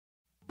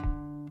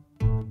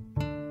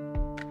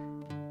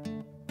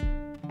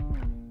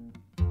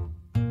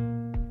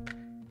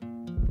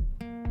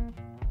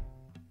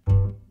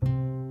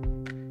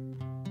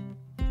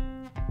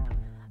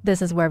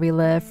This is Where We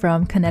Live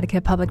from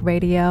Connecticut Public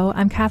Radio.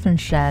 I'm Catherine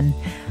Shen.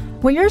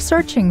 When you're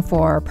searching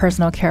for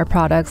personal care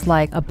products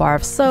like a bar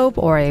of soap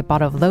or a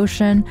bottle of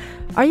lotion,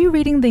 are you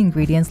reading the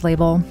ingredients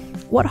label?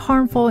 What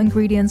harmful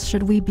ingredients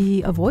should we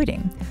be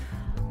avoiding?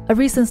 A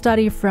recent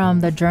study from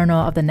the Journal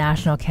of the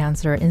National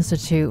Cancer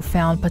Institute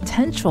found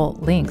potential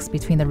links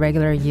between the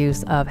regular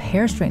use of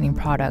hair straightening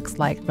products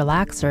like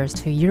relaxers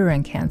to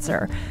uterine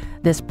cancer.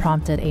 This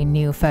prompted a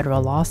new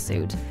federal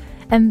lawsuit.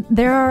 And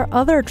there are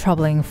other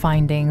troubling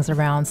findings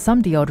around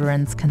some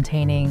deodorants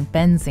containing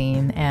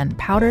benzene and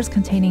powders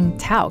containing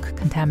talc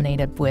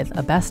contaminated with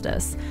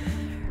asbestos.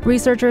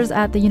 Researchers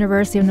at the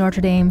University of Notre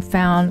Dame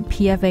found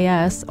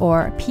PFAS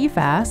or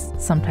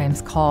PFAS,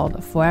 sometimes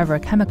called forever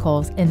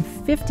chemicals, in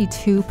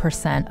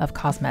 52% of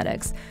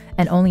cosmetics,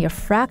 and only a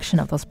fraction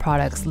of those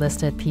products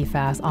listed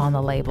PFAS on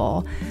the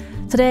label.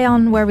 Today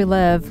on Where We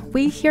Live,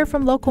 we hear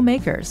from local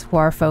makers who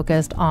are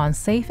focused on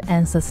safe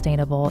and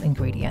sustainable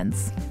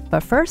ingredients.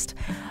 But first,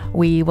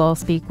 we will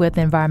speak with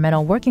the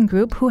Environmental Working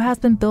Group, who has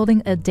been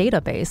building a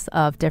database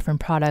of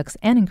different products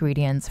and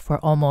ingredients for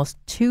almost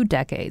 2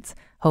 decades,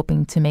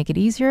 hoping to make it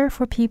easier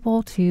for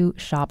people to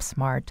shop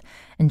smart.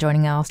 And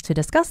joining us to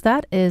discuss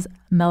that is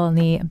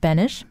Melanie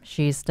Benish.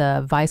 She's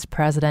the Vice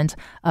President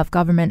of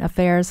Government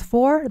Affairs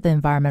for the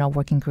Environmental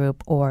Working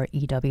Group, or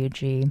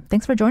EWG.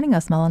 Thanks for joining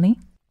us, Melanie.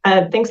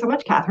 Thanks so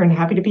much, Catherine.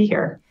 Happy to be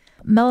here.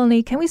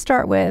 Melanie, can we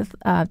start with,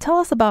 tell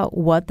us about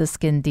what the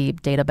Skin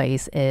Deep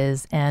database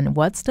is and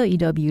what's the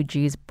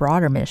EWG's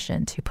broader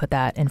mission to put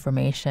that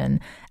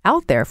information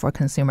out there for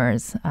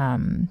consumers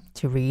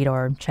to read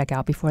or check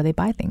out before they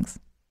buy things?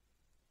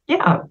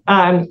 Yeah.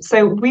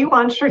 So we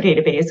launched our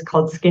database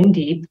called Skin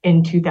Deep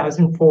in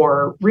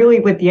 2004, really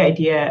with the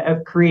idea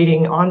of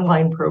creating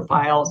online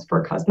profiles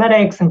for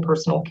cosmetics and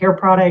personal care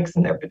products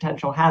and their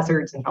potential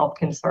hazards and health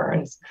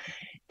concerns.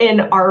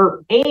 And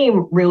our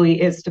aim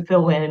really is to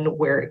fill in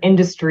where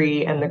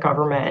industry and the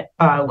government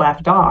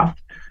left off.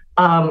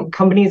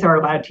 Companies are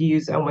allowed to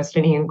use almost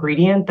any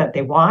ingredient that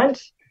they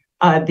want.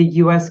 The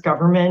U.S.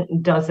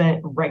 government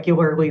doesn't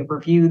regularly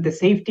review the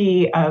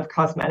safety of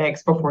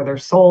cosmetics before they're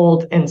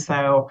sold. And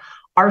so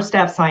our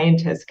staff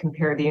scientists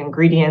compare the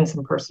ingredients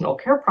and personal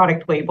care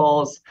product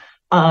labels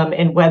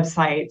and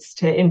websites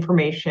to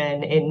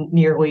information in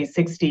nearly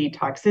 60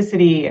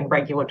 toxicity and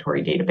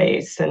regulatory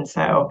database. And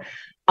so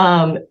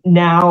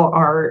now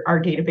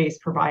our database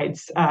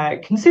provides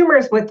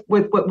consumers with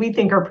what we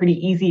think are pretty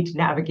easy to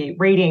navigate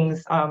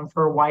ratings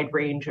for a wide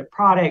range of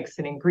products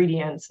and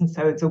ingredients. And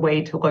so it's a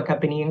way to look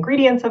up any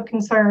ingredients of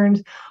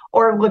concern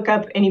or look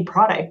up any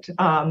product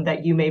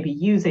that you may be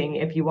using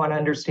if you want to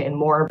understand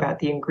more about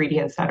the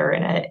ingredients that are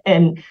in it.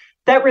 And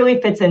that really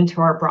fits into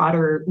our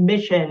broader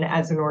mission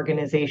as an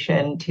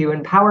organization to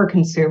empower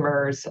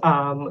consumers,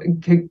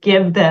 to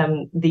give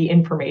them the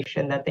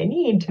information that they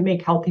need to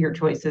make healthier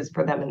choices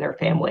for them and their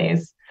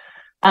families.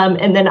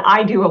 And then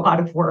I do a lot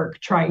of work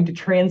trying to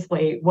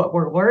translate what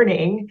we're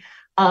learning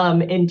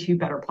into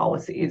better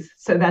policies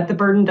so that the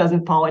burden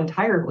doesn't fall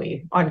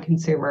entirely on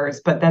consumers,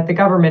 but that the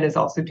government is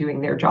also doing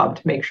their job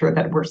to make sure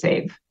that we're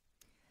safe.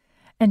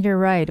 And you're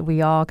right.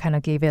 We all kind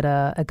of gave it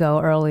a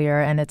go earlier,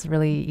 and it's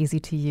really easy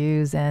to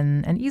use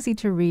and easy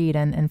to read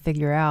and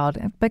figure out.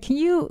 But can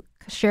you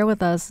share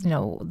with us,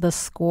 the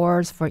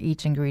scores for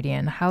each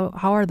ingredient? How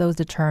are those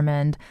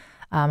determined?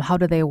 How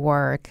do they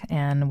work?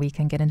 And we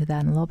can get into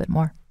that in a little bit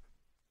more.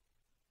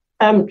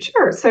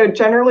 Sure. So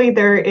generally,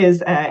 there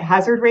is a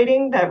hazard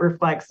rating that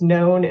reflects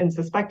known and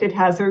suspected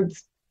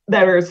hazards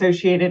that are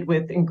associated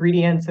with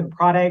ingredients and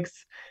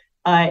products.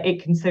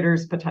 It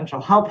considers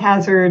potential health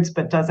hazards,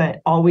 but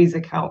doesn't always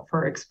account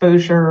for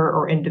exposure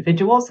or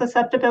individual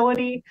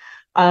susceptibility,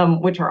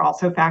 which are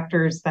also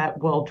factors that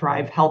will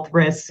drive health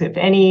risks, if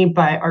any,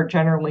 but are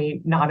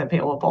generally not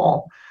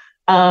available.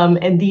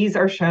 And these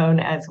are shown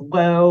as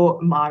low,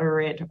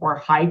 moderate, or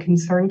high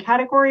concern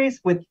categories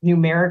with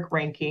numeric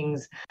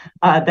rankings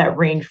that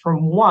range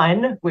from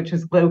 1, which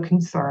is low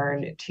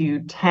concern, to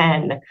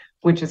 10,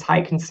 which is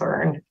high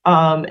concern.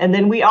 And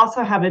then we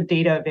also have a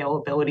data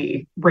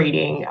availability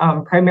rating,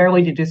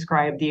 primarily to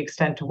describe the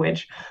extent to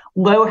which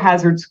low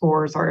hazard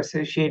scores are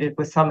associated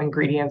with some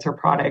ingredients or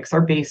products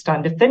are based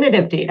on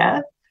definitive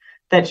data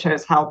that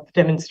shows health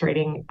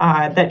demonstrating,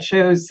 that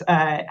shows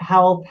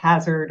health,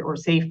 hazard, or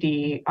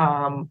safety,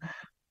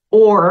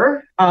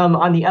 or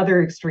on the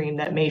other extreme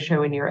that may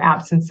show in your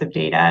absence of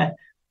data.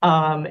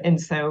 And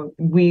so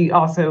we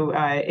also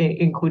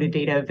include a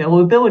data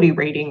availability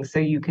rating so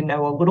you can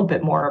know a little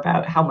bit more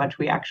about how much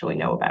we actually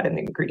know about an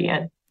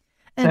ingredient.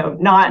 So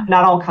not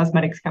all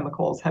cosmetics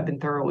chemicals have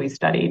been thoroughly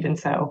studied. And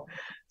so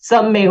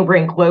some may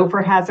rank low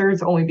for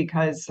hazards only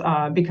because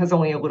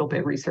only a little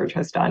bit of research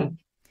has done.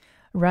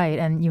 Right.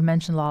 And you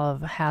mentioned a lot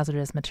of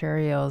hazardous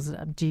materials.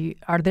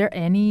 Are there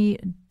any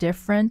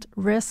different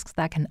risks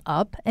that can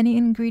up any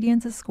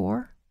ingredients'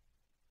 score?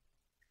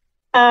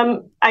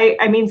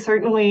 I mean,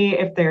 certainly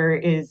if there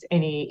is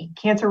any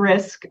cancer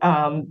risk,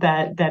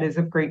 that is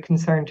of great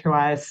concern to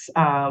us.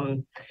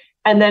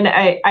 And then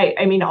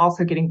I mean,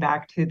 also getting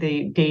back to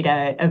the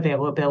data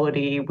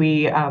availability,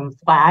 we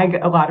flag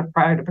a lot of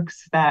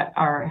products that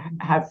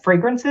have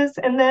fragrances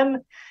in them.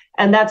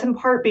 And that's in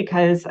part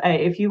because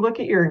if you look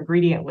at your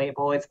ingredient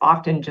label, it's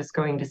often just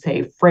going to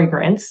say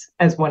fragrance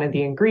as one of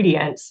the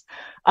ingredients,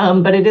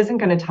 but it isn't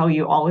going to tell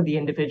you all of the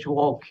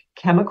individual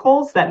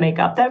chemicals that make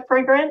up that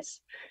fragrance.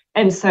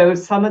 And so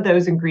some of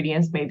those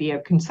ingredients may be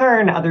of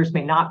concern, others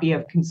may not be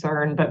of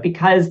concern, but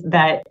because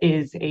that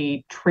is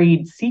a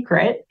trade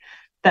secret,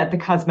 that the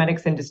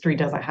cosmetics industry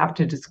doesn't have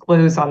to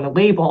disclose on the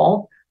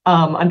label.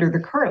 Under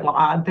the current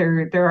law,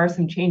 there are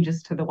some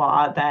changes to the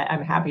law that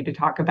I'm happy to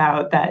talk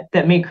about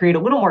that may create a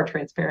little more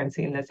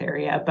transparency in this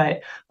area.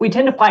 But we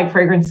tend to flag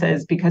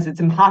fragrances because it's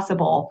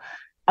impossible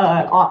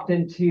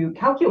often to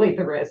calculate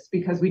the risk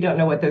because we don't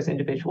know what those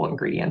individual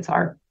ingredients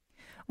are.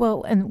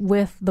 Well, and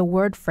with the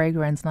word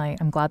fragrance, and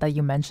I'm glad that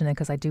you mentioned it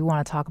because I do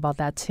want to talk about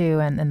that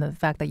too. And the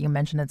fact that you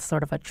mentioned it's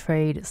sort of a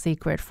trade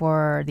secret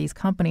for these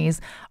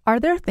companies. Are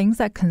there things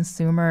that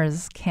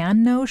consumers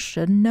can know,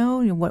 should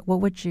know? What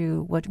would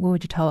you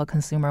tell a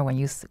consumer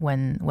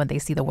when they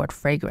see the word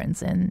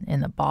fragrance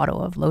in a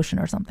bottle of lotion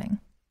or something?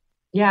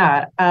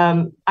 Yeah,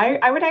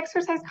 I would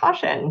exercise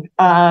caution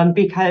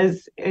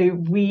because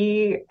if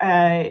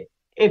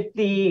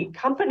the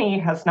company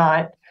has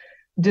not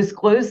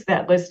disclose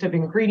that list of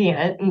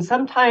ingredient, and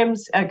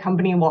sometimes a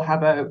company will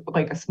have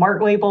a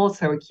smart label,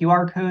 so a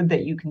QR code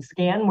that you can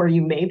scan where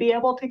you may be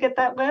able to get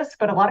that list,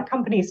 but a lot of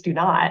companies do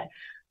not.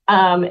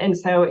 And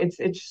so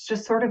it's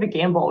just sort of a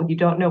gamble. You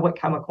don't know what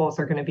chemicals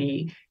are going to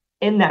be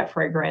in that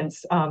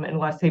fragrance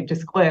unless they've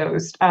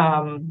disclosed.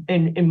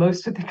 And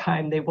most of the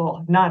time they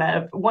will not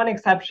have. One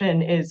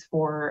exception is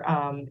for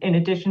in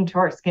addition to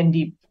our Skin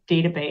Deep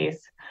database,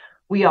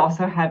 we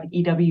also have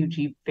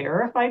EWG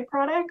verified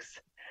products.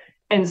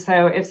 And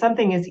so if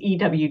something is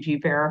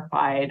EWG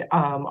verified,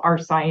 our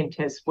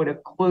scientists would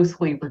have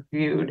closely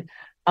reviewed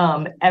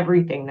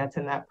everything that's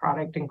in that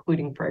product,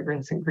 including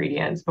fragrance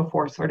ingredients,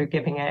 before sort of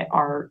giving it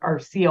our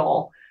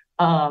seal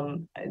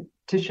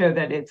to show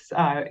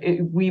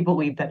that we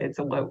believe that it's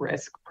a low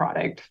risk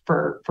product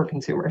for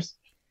consumers.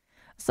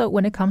 So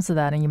when it comes to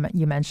that, and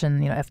you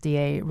mentioned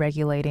FDA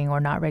regulating or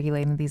not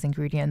regulating these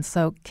ingredients.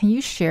 So can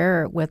you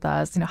share with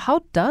us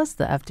how does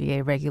the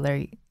FDA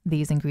regulate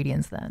these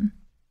ingredients then?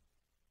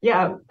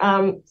 Yeah.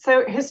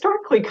 So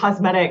historically,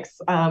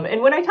 cosmetics,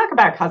 and when I talk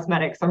about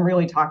cosmetics, I'm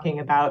really talking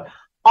about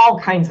all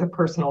kinds of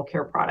personal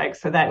care products.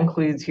 So that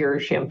includes your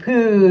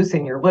shampoos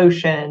and your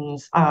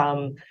lotions.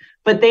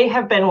 But they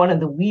have been one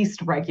of the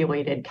least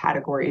regulated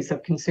categories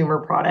of consumer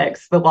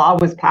products. The law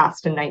was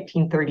passed in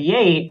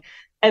 1938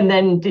 and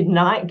then did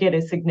not get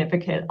a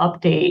significant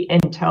update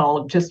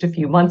until just a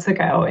few months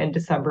ago in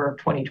December of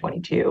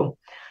 2022.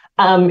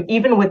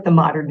 Even with the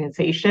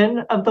modernization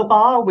of the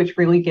law, which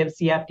really gives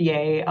the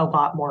FDA a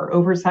lot more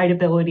oversight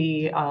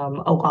ability,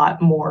 a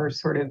lot more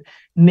sort of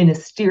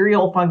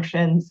ministerial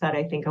functions that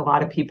I think a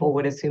lot of people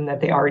would assume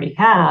that they already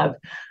have,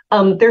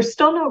 there's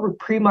still no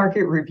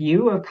pre-market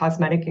review of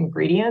cosmetic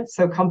ingredients.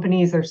 So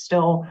companies are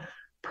still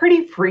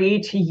pretty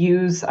free to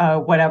use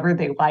whatever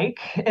they like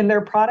in their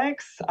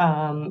products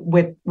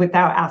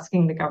without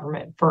asking the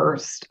government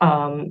first.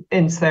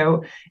 And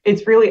so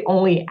it's really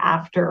only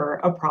after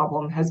a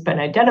problem has been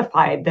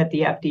identified that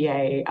the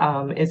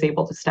FDA is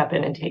able to step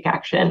in and take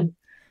action.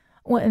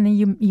 Well, and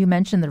then you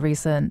mentioned the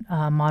recent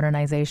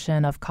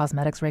modernization of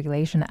Cosmetics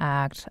Regulation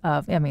Act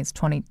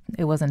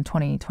it was in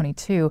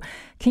 2022.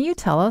 Can you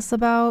tell us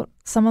about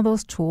some of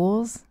those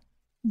tools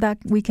that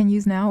we can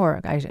use now,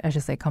 or I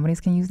should say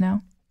companies can use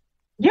now?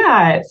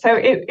 Yeah, so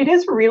it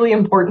is a really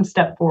important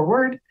step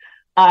forward.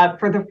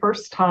 For the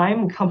first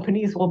time,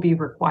 companies will be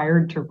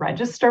required to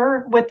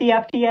register with the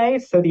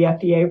FDA. So the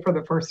FDA, for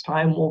the first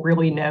time, will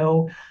really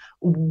know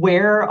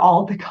where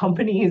all the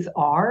companies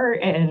are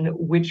and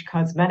which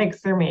cosmetics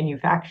they're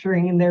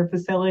manufacturing in their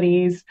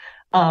facilities,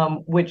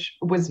 which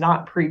was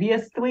not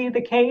previously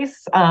the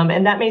case.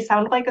 And that may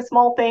sound like a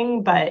small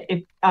thing, but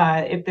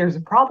if there's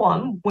a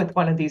problem with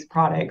one of these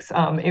products,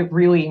 it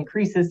really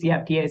increases the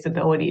FDA's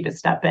ability to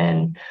step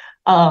in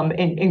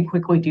and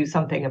quickly do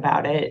something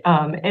about it.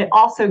 It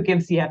also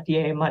gives the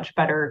FDA a much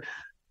better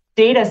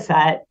data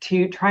set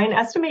to try and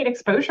estimate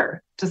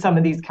exposure to some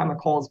of these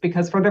chemicals,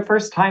 because for the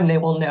first time, they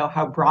will know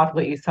how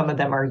broadly some of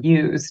them are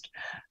used.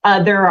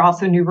 There are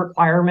also new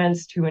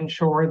requirements to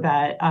ensure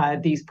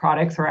that these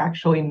products are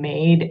actually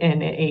made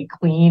in a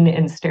clean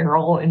and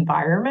sterile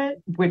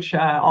environment, which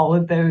all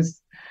of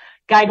those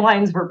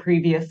guidelines were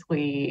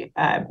previously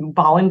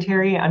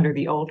voluntary under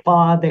the old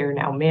law. They are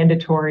now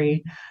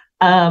mandatory.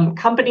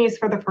 Companies,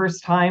 for the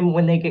first time,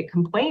 when they get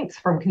complaints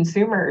from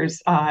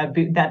consumers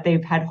that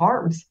they've had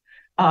harms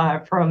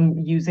from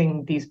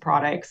using these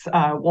products,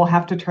 will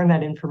have to turn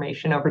that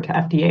information over to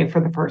FDA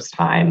for the first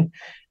time.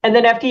 And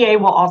then FDA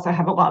will also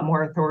have a lot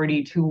more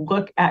authority to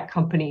look at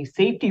company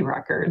safety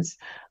records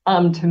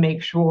to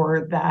make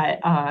sure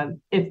that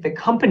if the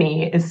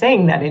company is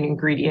saying that an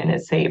ingredient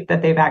is safe,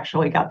 that they've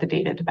actually got the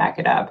data to back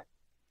it up.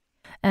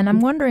 And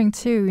I'm wondering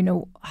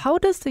too, how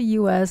does the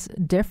US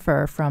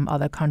differ from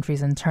other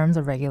countries in terms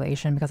of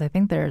regulation? Because I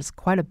think there's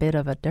quite a bit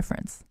of a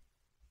difference.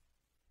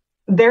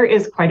 There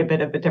is quite a bit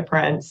of a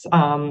difference.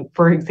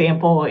 For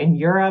example, in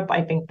Europe,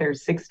 I think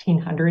there's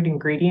 1,600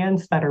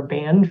 ingredients that are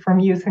banned from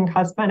use in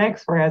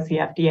cosmetics, whereas the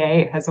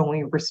FDA has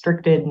only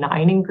restricted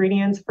 9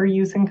 ingredients for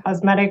use in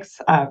cosmetics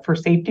for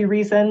safety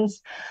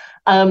reasons.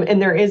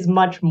 And there is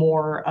much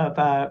more of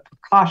a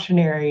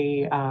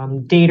precautionary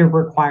data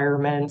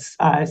requirements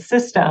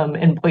system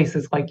in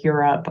places like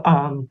Europe,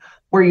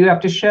 where you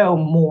have to show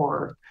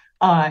more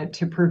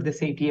to prove the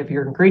safety of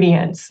your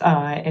ingredients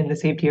and the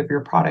safety of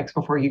your products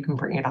before you can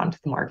bring it onto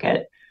the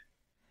market.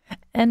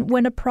 And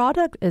when a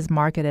product is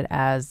marketed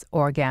as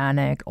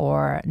organic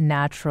or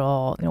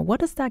natural,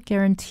 what does that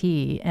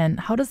guarantee? And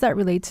how does that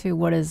relate to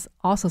what is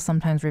also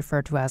sometimes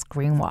referred to as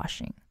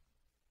greenwashing?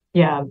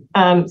 Yeah.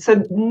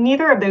 So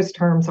neither of those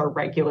terms are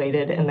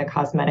regulated in the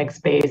cosmetic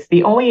space.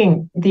 The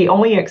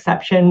only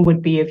exception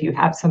would be if you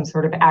have some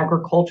sort of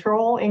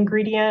agricultural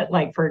ingredient,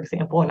 like for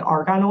example, an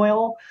argan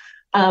oil.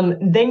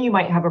 Then you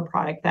might have a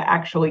product that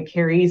actually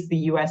carries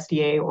the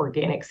USDA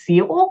organic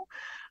seal.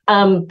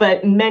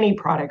 But many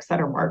products that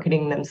are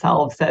marketing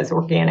themselves as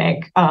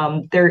organic,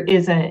 there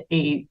isn't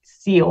a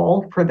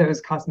seal for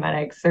those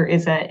cosmetics. There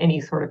isn't any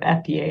sort of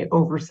FDA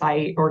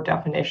oversight or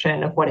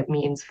definition of what it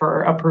means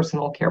for a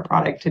personal care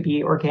product to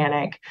be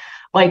organic.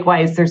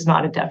 Likewise, there's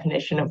not a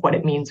definition of what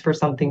it means for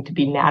something to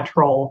be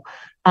natural.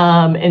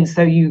 And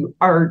so you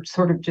are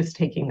sort of just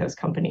taking those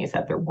companies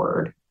at their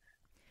word.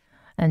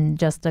 And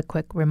just a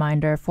quick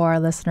reminder for our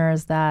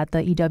listeners that the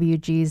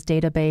EWG's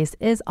database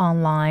is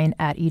online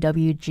at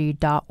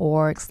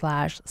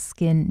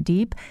ewg.org/skin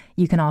deep.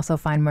 You can also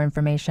find more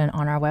information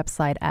on our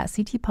website at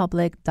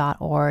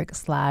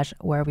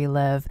ctpublic.org/where we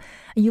live.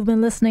 You've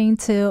been listening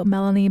to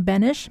Melanie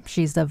Benish.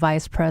 She's the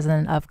Vice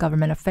President of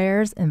Government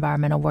Affairs,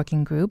 Environmental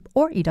Working Group,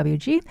 or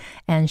EWG,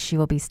 and she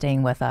will be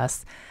staying with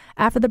us.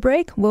 After the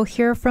break, we'll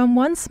hear from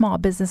one small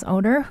business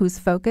owner who's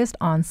focused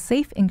on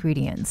safe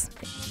ingredients.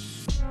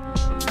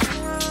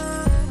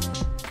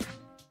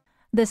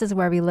 This is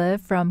Where We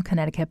Live from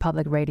Connecticut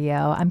Public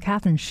Radio. I'm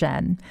Catherine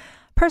Shen.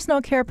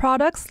 Personal care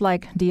products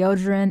like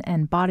deodorant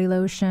and body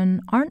lotion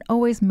aren't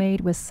always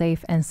made with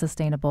safe and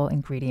sustainable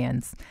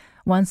ingredients.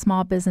 One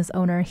small business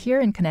owner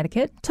here in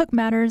Connecticut took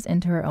matters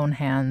into her own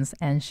hands,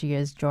 and she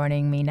is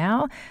joining me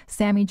now.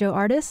 Sammy Jo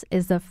Artis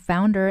is the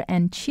founder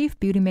and chief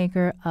beauty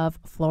maker of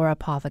Flora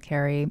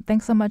Apothecary.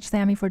 Thanks so much,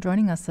 Sammy, for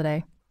joining us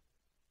today.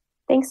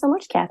 Thanks so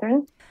much,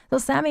 Catherine. So,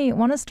 Sammy, I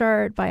want to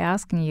start by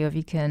asking you if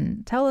you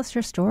can tell us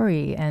your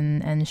story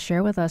and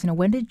share with us,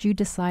 when did you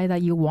decide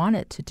that you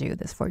wanted to do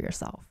this for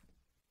yourself?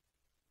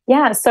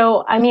 Yeah,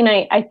 so I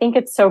think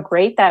it's so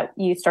great that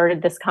you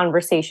started this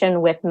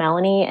conversation with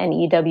Melanie and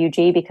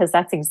EWG because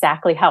that's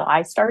exactly how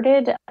I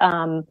started.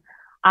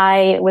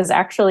 I was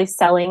actually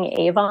selling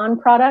Avon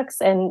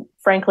products, and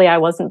frankly, I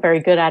wasn't very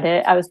good at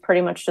it. I was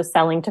pretty much just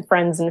selling to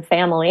friends and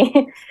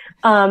family.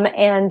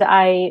 And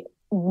I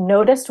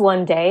noticed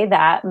one day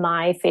that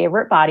my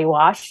favorite body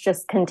wash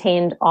just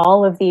contained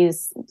all of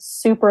these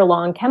super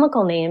long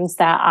chemical names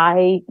that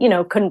I,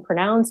 couldn't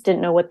pronounce, didn't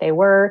know what they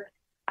were.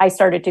 I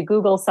started to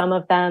Google some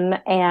of them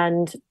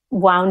and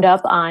wound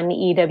up on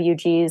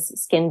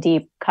EWG's Skin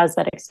Deep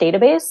Cosmetics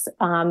database,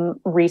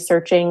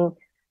 researching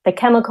the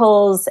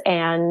chemicals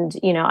and,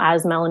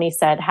 as Melanie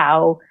said,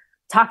 how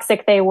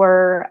toxic they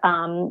were.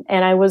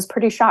 And I was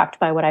pretty shocked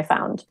by what I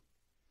found.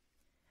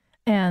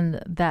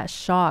 And that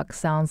shock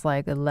sounds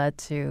like it led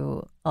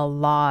to a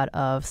lot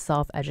of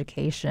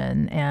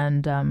self-education.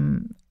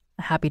 And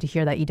happy to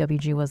hear that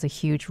EWG was a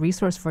huge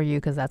resource for you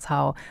because that's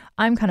how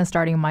I'm kind of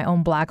starting my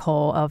own black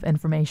hole of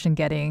information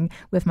getting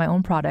with my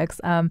own products.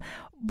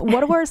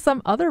 What were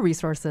some other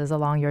resources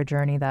along your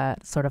journey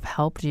that sort of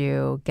helped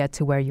you get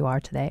to where you are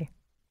today?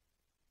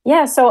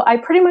 Yeah, so I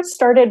pretty much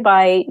started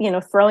by,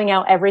 throwing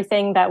out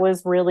everything that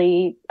was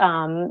really,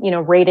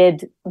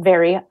 rated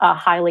very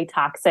highly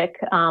toxic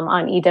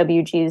on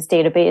EWG's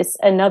database.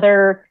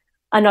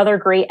 Another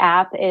great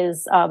app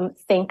is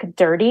Think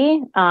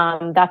Dirty.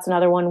 That's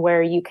another one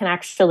where you can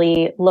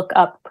actually look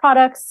up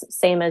products,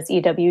 same as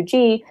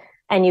EWG,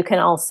 and you can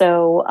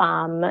also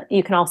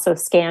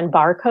scan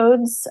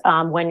barcodes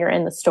when you're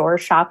in the store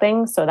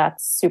shopping. So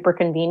that's super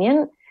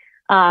convenient.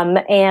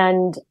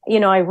 And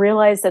I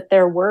realized that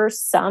there were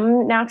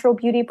some natural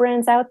beauty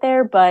brands out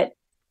there, but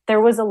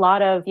there was a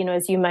lot of,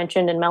 as you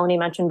mentioned and Melanie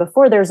mentioned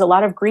before, there's a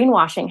lot of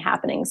greenwashing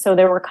happening. So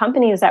there were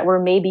companies that were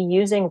maybe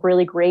using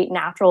really great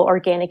natural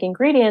organic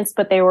ingredients,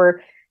 but they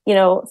were,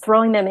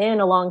 throwing them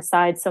in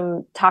alongside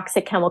some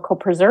toxic chemical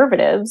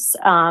preservatives.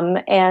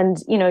 And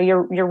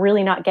you're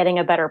really not getting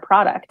a better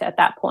product at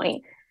that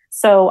point.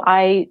 So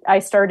I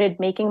started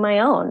making my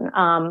own.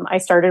 I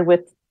started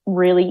with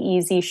really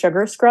easy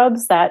sugar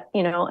scrubs that,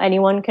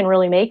 anyone can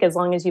really make as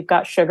long as you've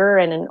got sugar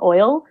and an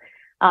oil.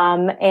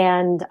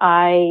 And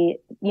I,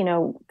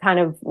 kind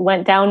of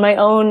went down my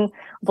own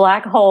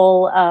black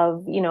hole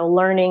of,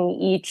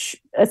 learning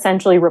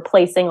essentially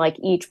replacing like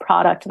each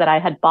product that I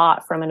had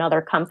bought from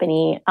another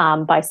company,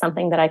 by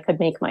something that I could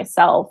make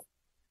myself.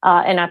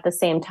 And at the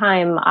same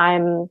time,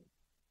 I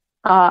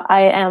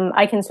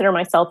consider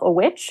myself a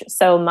witch.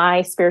 So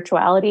my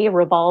spirituality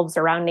revolves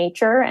around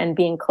nature and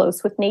being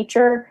close with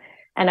nature.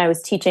 And I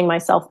was teaching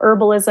myself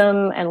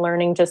herbalism and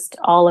learning just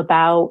all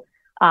about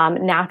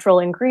natural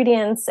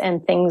ingredients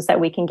and things that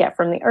we can get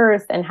from the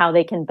earth and how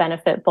they can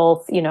benefit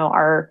both,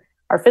 our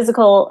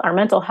physical, our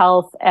mental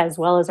health, as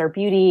well as our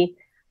beauty.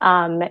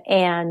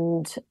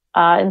 And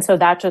so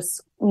that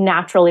just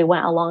naturally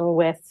went along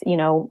with,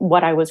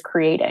 what I was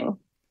creating.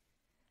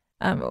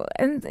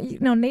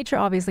 Nature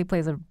obviously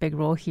plays a big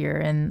role here.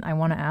 And I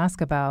want to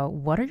ask about,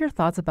 what are your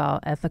thoughts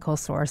about ethical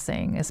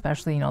sourcing,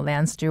 especially,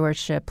 land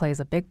stewardship plays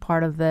a big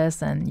part of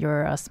this. And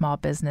you're a small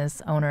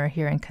business owner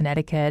here in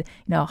Connecticut.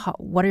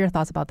 What are your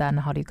thoughts about that, and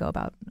how do you go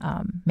about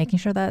making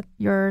sure that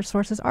your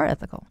sources are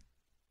ethical?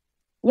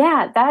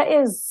 Yeah, that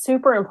is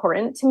super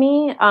important to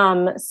me.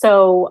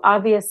 So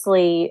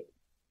obviously,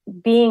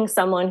 being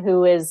someone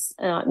who is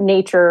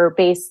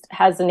nature-based,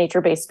 has a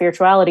nature-based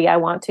spirituality, I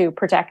want to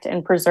protect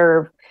and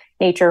preserve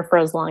nature for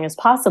as long as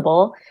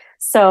possible.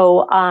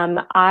 So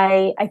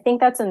I think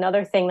that's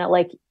another thing that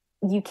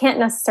you can't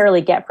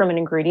necessarily get from an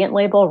ingredient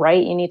label,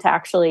 right? You need to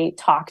actually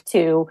talk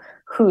to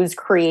who's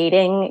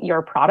creating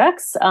your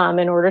products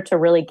in order to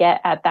really get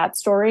at that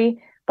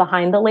story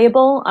behind the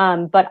label.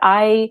 But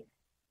I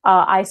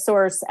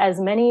source as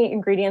many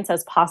ingredients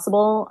as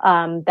possible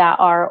that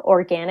are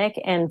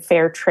organic and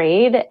fair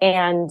trade.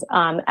 And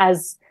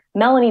as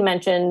Melanie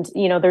mentioned,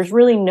 there's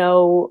really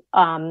no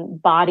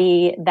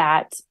body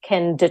that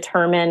can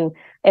determine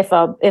if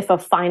a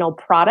final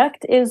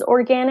product is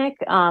organic.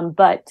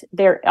 But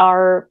there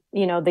are,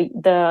 the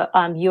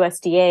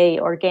USDA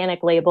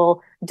organic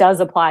label does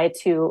apply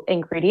to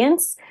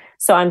ingredients.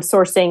 So I'm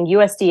sourcing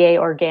USDA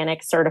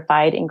organic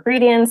certified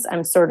ingredients.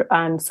 I'm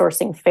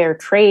sourcing fair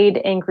trade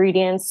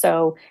ingredients.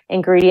 So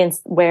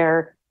ingredients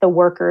where the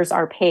workers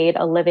are paid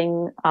a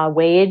living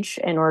wage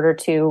in order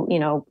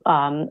to,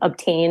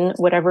 obtain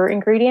whatever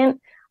ingredient.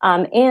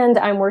 And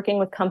I'm working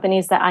with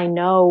companies that I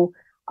know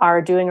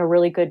are doing a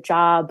really good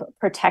job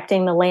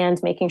protecting the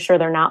land, making sure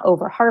they're not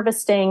over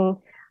harvesting,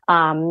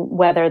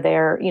 whether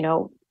they're,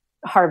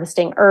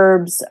 harvesting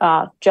herbs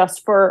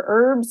just for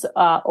herbs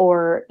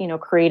or,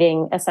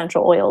 creating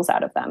essential oils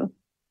out of them.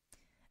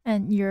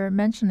 And you're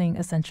mentioning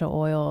essential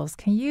oils.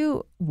 Can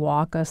you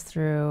walk us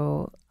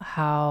through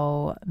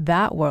how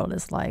that world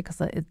is like?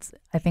 Because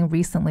I think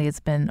recently it's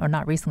been, or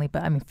not recently,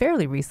 but I mean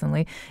fairly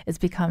recently, it's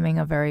becoming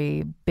a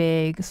very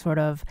big sort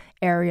of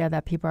area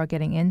that people are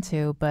getting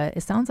into. But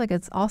it sounds like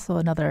it's also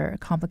another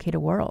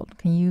complicated world.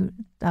 Can you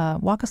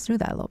walk us through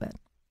that a little bit?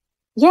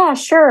 Yeah,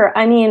 sure.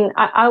 I mean,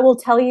 I will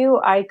tell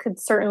you, I could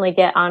certainly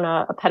get on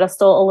a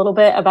pedestal a little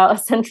bit about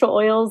essential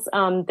oils.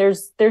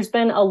 There's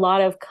been a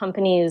lot of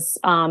companies,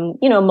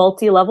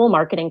 multi-level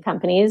marketing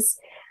companies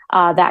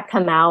that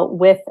come out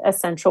with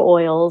essential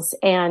oils.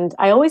 And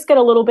I always get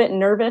a little bit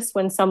nervous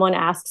when someone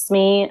asks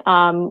me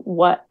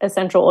what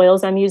essential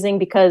oils I'm using,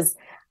 because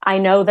I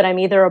know that I'm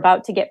either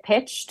about to get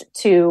pitched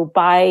to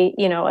buy,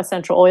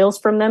 essential oils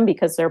from them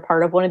because they're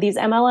part of one of these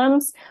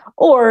MLMs,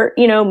 or,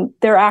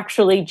 they're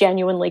actually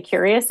genuinely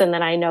curious. And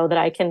then I know that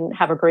I can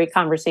have a great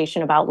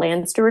conversation about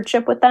land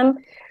stewardship with them.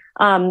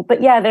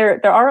 But yeah,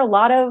 there are a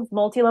lot of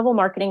multi-level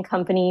marketing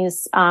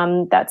companies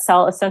that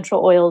sell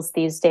essential oils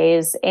these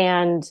days.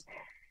 And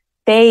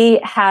they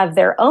have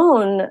their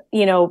own,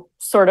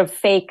 sort of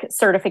fake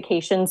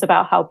certifications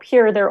about how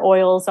pure their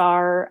oils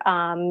are.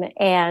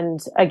 And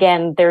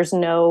again, there's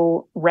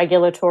no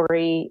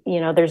regulatory,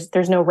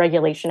 there's no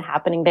regulation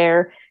happening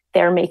there.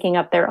 They're making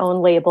up their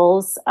own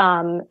labels.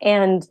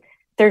 And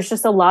there's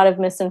just a lot of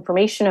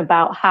misinformation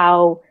about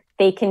how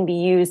they can be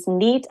used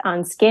neat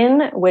on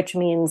skin, which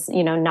means,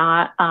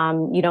 not,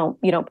 you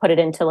don't put it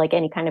into like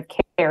any kind of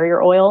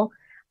carrier oil.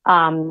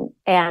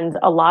 And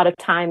a lot of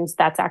times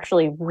that's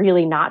actually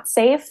really not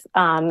safe.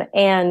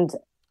 And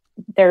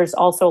there's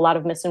also a lot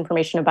of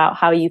misinformation about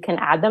how you can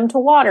add them to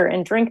water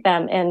and drink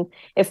them. And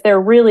if they're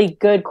really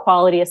good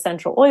quality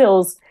essential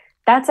oils,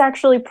 that's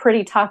actually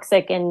pretty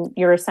toxic, and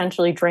you're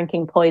essentially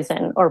drinking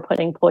poison or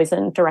putting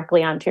poison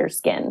directly onto your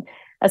skin.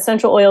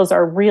 Essential oils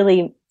are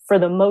really, for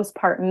the most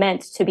part,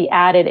 meant to be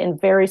added in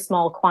very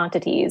small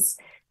quantities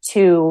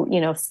to,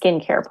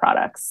 skincare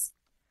products.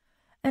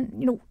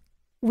 And,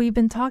 we've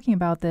been talking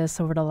about this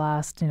over the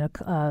last,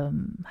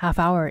 half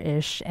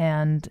hour-ish,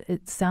 and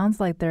it sounds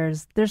like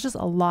there's just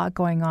a lot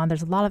going on.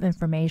 There's a lot of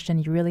information.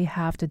 You really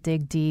have to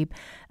dig deep.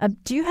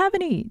 Do you have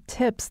any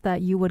tips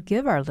that you would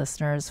give our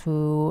listeners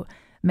who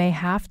may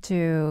have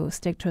to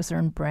stick to a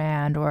certain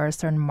brand or a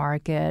certain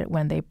market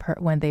when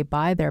they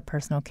buy their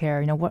personal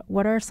care?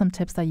 What are some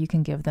tips that you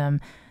can give them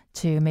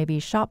to maybe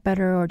shop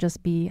better or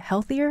just be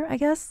healthier, I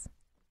guess?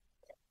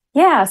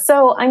 Yeah.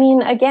 So, I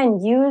mean, again,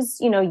 use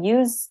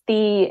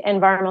the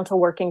Environmental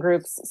Working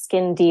Group's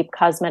Skin Deep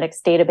Cosmetics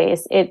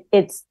database.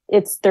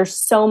 There's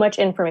so much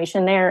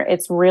information there.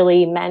 It's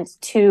really meant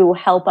to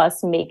help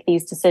us make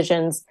these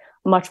decisions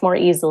much more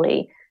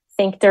easily.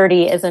 Think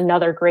Dirty is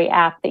another great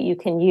app that you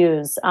can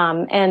use.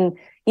 And,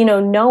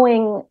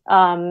 knowing,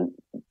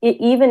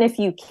 even if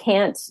you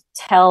can't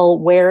tell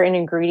where an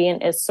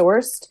ingredient is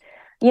sourced,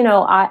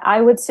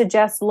 I would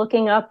suggest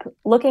looking up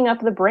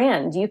the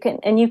brand. You can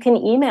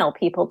email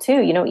people too,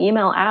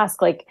 email,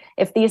 ask, like,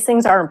 if these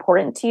things are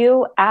important to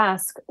you,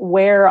 ask,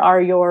 where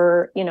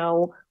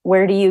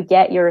do you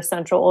get your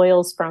essential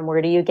oils from?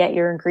 Where do you get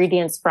your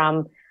ingredients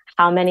from?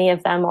 How many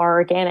of them are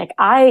organic?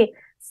 I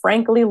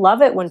frankly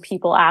love it when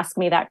people ask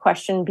me that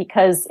question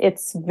because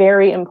it's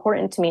very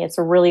important to me. It's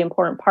a really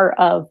important part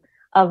of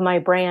my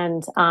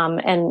brand,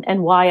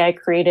 and why I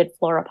created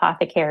Flora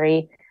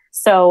Apothecary.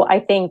 So I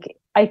think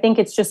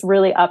it's just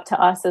really up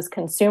to us as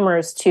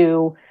consumers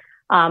to,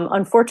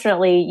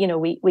 unfortunately,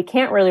 we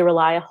can't really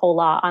rely a whole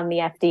lot on the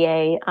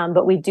FDA,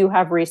 but we do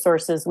have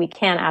resources. We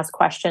can ask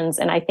questions,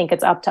 and I think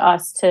it's up to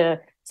us to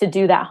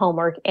do that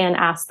homework and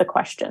ask the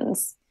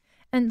questions.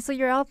 And so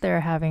you're out there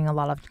having a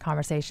lot of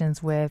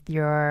conversations with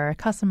your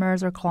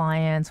customers or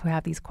clients who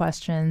have these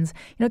questions.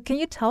 Can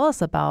you tell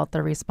us about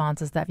the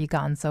responses that you've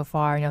gotten so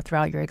far,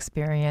 throughout your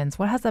experience?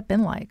 What has that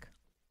been like?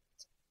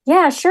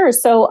 Yeah, sure.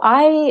 So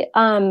I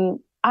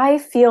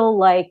feel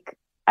like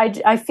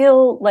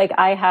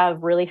I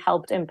have really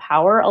helped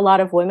empower a lot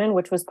of women,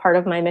 which was part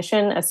of my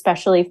mission,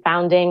 especially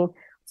founding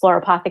Flora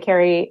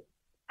Apothecary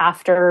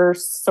after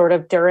sort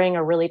of during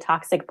a really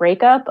toxic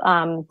breakup.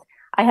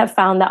 I have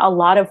found that a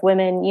lot of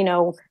women,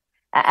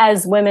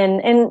 as women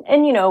and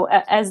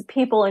as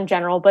people in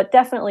general, but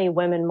definitely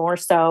women more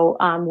so,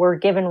 were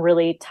given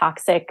really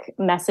toxic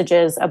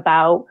messages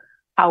about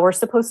how we're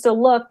supposed to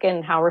look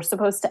and how we're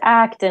supposed to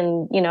act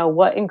and,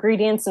 what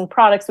ingredients and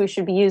products we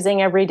should be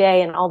using every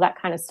day and all that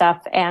kind of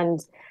stuff.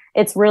 And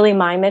it's really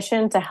my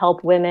mission to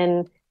help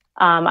women.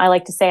 I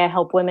like to say I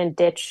help women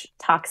ditch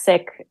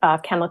toxic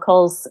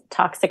chemicals,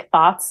 toxic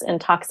thoughts, and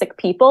toxic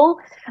people,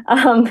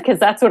 because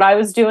that's what I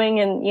was doing.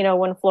 And,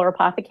 when Flora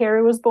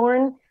Apothecary was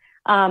born.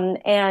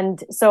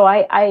 And so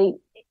I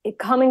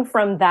coming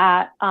from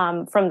that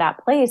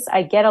place,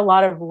 I get a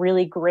lot of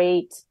really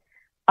great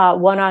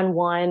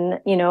one-on-one,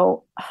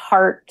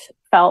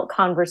 heartfelt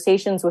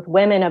conversations with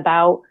women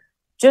about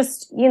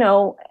just,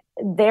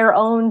 their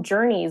own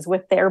journeys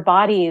with their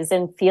bodies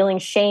and feeling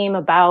shame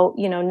about,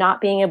 not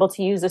being able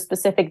to use a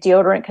specific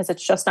deodorant because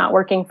it's just not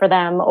working for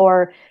them,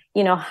 or,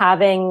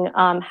 having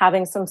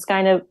some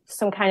kind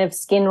of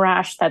skin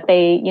rash that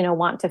they,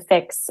 want to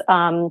fix,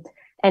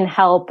 and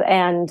help.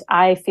 And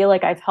I feel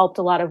like I've helped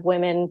a lot of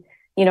women,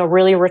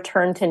 really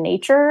return to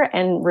nature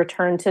and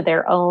return to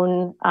their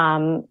own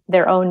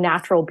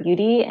natural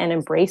beauty and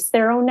embrace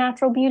their own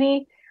natural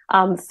beauty,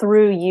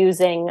 through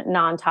using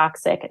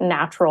non-toxic,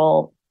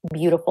 natural,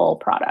 beautiful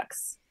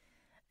products.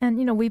 And,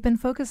 we've been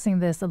focusing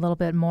this a little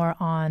bit more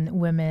on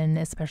women,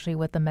 especially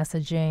with the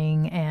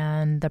messaging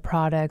and the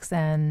products.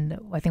 And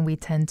I think we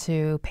tend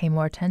to pay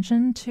more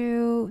attention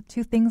to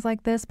things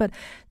like this. But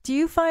do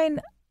you find,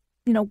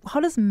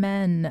 how does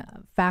men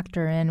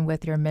factor in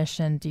with your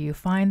mission? Do you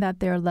find that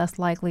they're less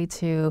likely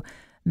to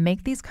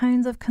make these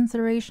kinds of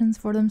considerations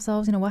for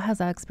themselves? What has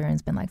that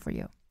experience been like for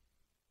you?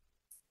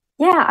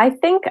 Yeah, I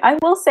think I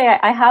will say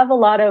I have a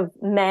lot of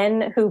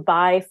men who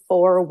buy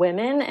for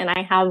women, and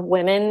I have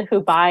women who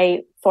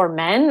buy for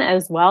men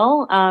as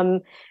well.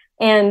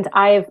 And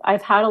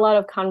I've had a lot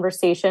of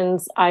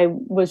conversations. I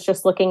was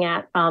just looking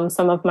at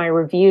some of my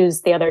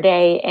reviews the other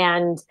day,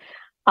 and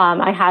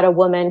I had a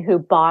woman who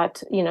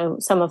bought,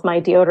 some of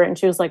my deodorant, and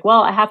she was like,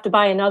 well, I have to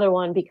buy another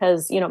one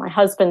because, my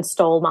husband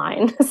stole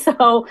mine.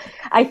 So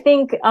I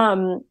think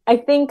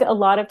a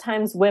lot of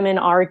times women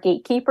are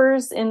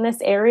gatekeepers in this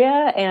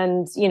area.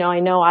 And, I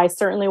know I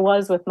certainly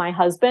was with my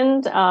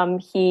husband.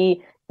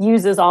 He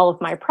uses all of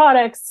my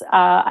products.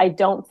 I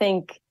don't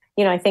think,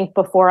 I think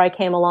before I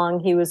came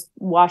along, he was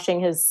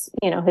washing his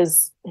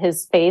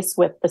face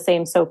with the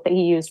same soap that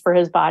he used for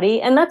his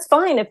body. And that's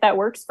fine if that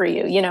works for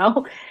you,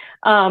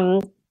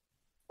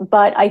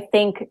 But I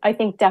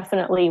think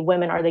definitely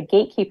women are the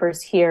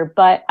gatekeepers here.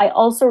 But I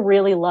also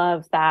really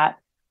love that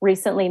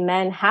recently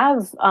men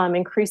have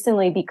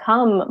increasingly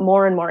become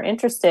more and more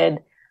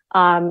interested.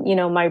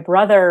 My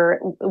brother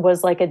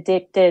was like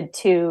addicted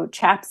to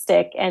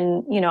chapstick,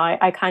 and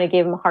I kind of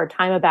gave him a hard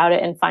time about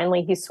it. And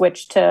finally, he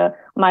switched to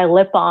my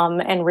lip balm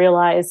and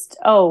realized,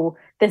 oh,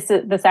 this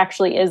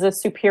actually is a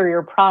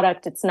superior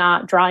product. It's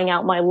not drying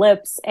out my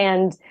lips.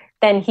 And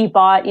then he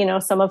bought,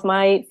 some of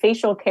my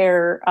facial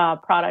care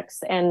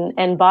products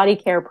and body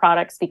care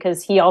products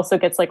because he also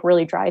gets like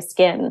really dry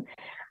skin.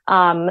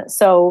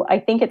 So I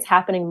think it's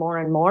happening more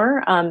and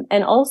more.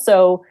 And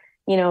also,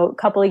 a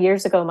couple of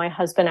years ago, my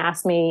husband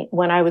asked me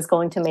when I was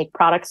going to make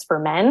products for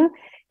men.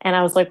 And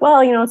I was like,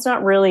 well, it's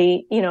not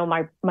really,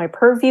 my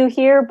purview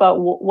here, but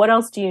what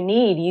else do you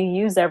need? You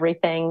use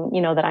everything,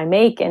 that I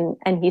make. And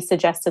he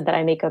suggested that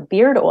I make a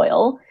beard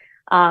oil.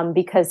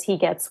 Because he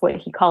gets what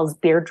he calls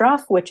beard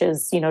druff, which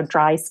is,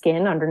 dry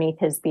skin underneath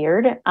his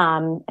beard.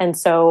 And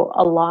so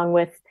along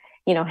with,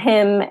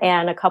 him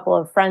and a couple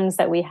of friends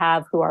that we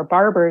have who are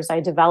barbers, I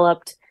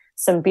developed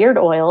some beard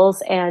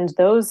oils, and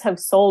those have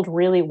sold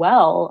really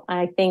well.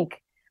 I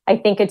think I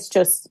think it's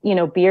just,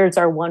 beards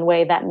are one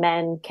way that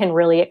men can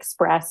really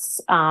express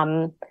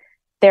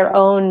their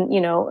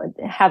own,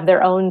 have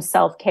their own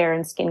self-care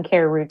and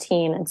skincare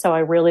routine. And so I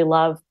really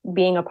love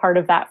being a part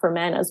of that for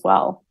men as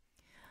well.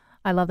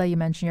 I love that you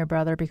mentioned your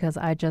brother because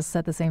I just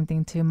said the same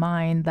thing to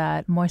mine,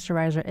 that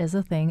moisturizer is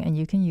a thing and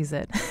you can use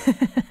it.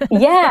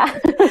 Yeah.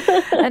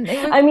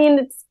 I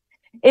mean,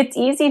 it's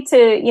easy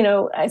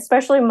to,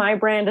 especially my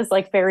brand is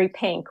like very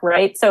pink,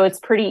 right? So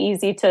it's pretty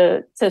easy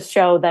to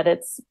show that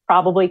it's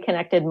probably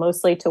connected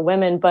mostly to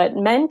women, but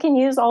men can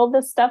use all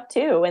this stuff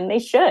too, and they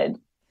should.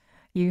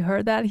 You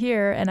heard that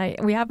here.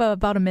 And we have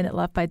about a minute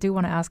left, but I do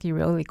want to ask you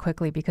really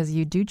quickly because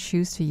you do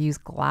choose to use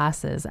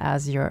glasses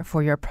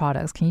for your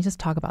products. Can you just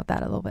talk about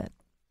that a little bit?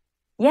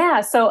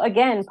 Yeah. So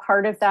again,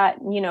 part of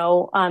that,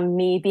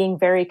 me being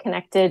very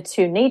connected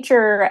to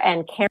nature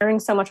and caring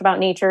so much about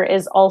nature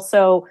is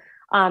also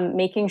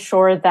making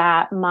sure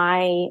that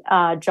my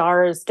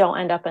jars don't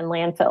end up in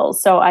landfills.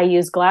 So I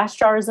use glass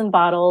jars and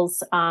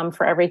bottles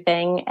for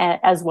everything,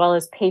 as well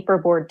as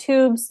paperboard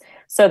tubes.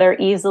 So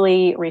they're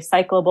easily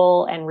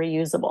recyclable and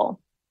reusable.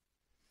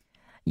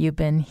 You've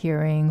been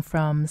hearing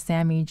from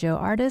Sammy Jo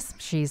Artis.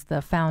 She's the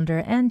founder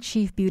and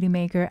chief beauty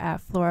maker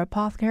at Flora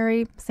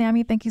Apothecary.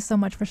 Sammy, thank you so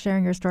much for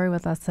sharing your story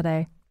with us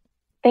today.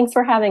 Thanks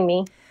for having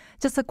me.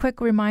 Just a quick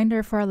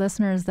reminder for our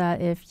listeners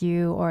that if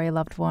you or a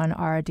loved one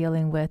are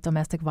dealing with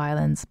domestic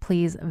violence,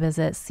 please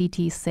visit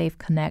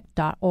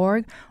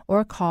ctsafeconnect.org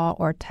or call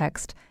or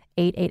text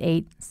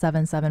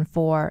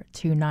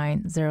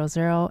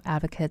 888-774-2900.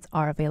 Advocates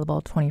are available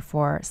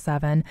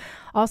 24/7.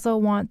 Also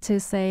want to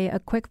say a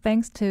quick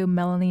thanks to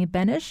Melanie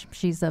Benish.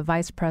 She's the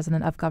Vice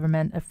President of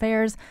Government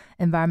Affairs,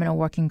 Environmental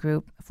Working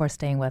Group, for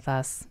staying with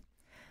us.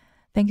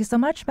 Thank you so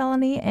much,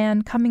 Melanie.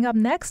 And coming up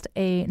next,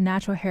 a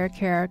natural hair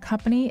care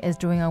company is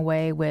doing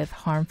away with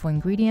harmful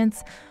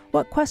ingredients.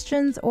 What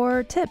questions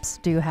or tips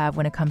do you have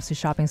when it comes to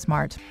shopping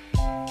smart?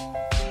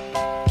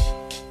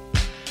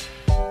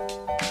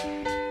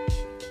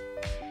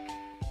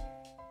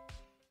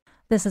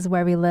 This is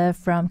Where We Live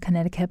from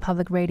Connecticut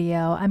Public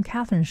Radio. I'm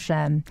Catherine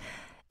Shen.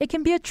 It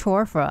can be a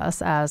chore for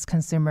us as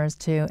consumers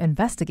to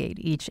investigate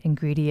each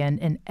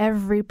ingredient in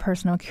every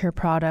personal care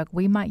product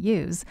we might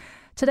use.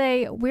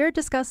 Today, we're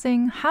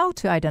discussing how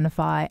to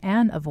identify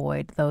and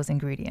avoid those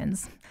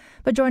ingredients.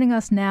 But joining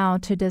us now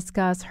to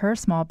discuss her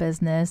small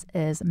business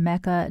is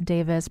Mecca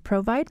Davis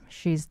Provide.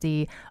 She's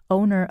the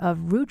owner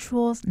of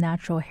Rituals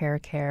Natural Hair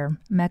Care.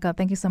 Mecca,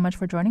 thank you so much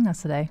for joining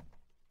us today.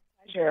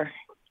 Pleasure.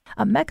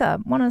 Mecca,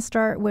 I want to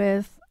start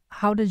with,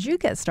 how did you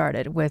get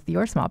started with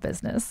your small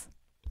business?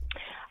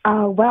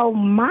 Well,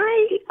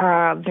 my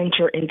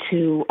venture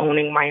into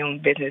owning my own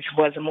business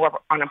was more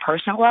on a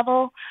personal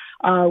level,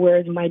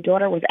 whereas my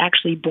daughter was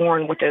actually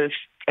born with a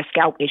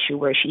scalp issue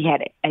where she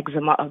had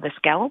eczema of the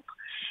scalp.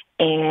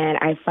 And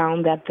I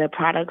found that the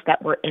products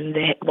that were in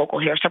the local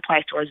hair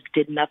supply stores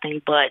did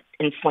nothing but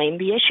inflame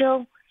the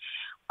issue.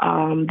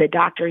 The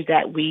doctors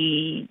that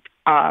we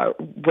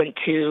went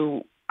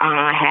to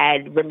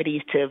had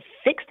remedies to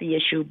fix the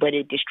issue, but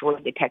it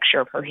destroyed the texture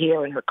of her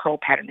hair and her curl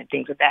pattern and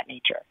things of that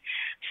nature.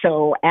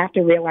 So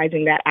after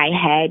realizing that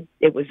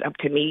it was up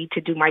to me to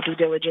do my due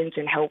diligence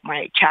and help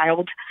my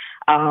child,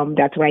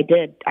 that's what I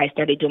did. I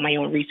started doing my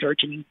own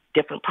research in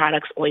different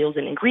products, oils,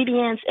 and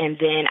ingredients, and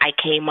then I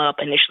came up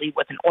initially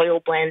with an oil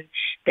blend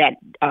that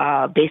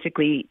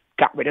basically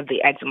got rid of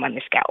the eczema on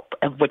the scalp,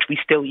 of which we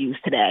still use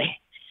today.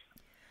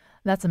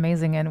 That's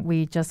amazing. And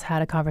we just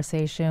had a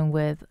conversation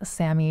with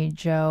Sammy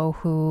Jo,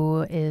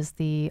 who is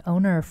the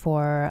owner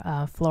for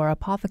Flora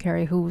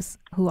Apothecary, who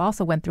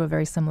also went through a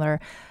very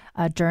similar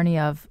journey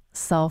of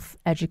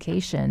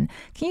self-education.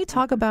 Can you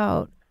talk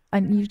about,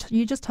 and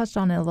you just touched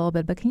on it a little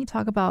bit, but can you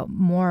talk about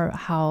more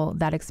how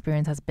that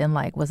experience has been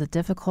like? Was it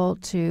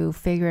difficult to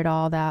figure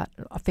all that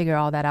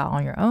out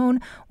on your own?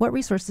 What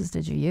resources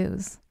did you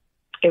use?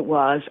 It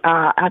was.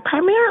 I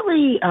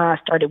primarily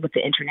started with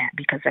the internet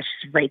because that's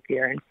just right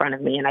there in front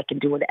of me and I can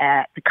do it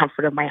at the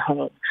comfort of my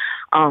home.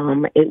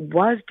 It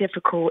was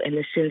difficult in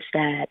the sense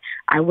that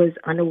I was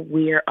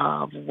unaware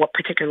of what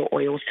particular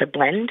oils to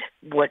blend,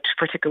 what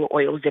particular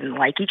oils didn't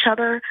like each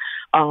other,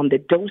 the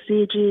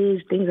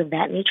dosages, things of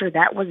that nature.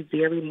 That was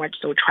very much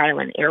so trial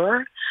and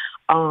error.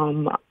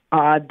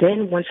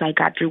 Then once I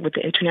got through with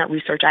the internet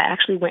research, I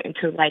actually went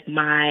into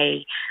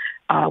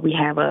we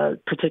have a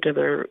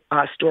particular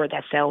store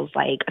that sells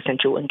like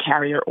essential and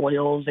carrier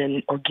oils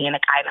and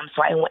organic items.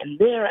 So I went in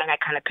there and I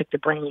kind of picked the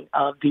brain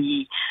of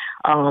the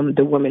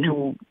woman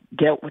who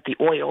dealt with the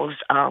oils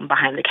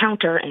behind the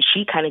counter, and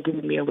she kind of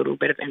gave me a little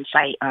bit of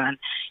insight on,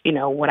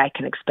 what I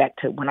can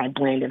expect when I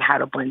blend and how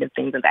to blend and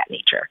things of that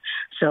nature.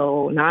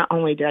 So not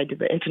only did I do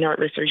the internet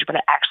research, but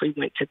I actually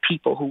went to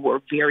people who were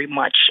very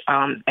much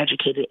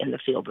educated in the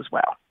field as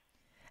well.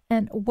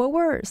 And what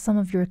were some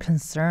of your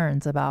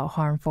concerns about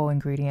harmful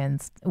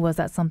ingredients? Was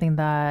that something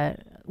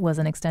that was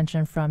an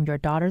extension from your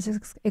daughter's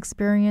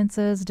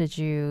experiences? Did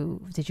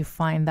you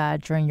find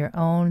that during your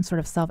own sort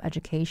of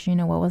self-education,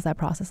 and what was that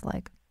process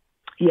like?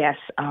 Yes.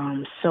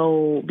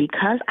 So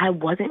because I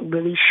wasn't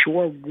really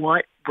sure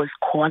what was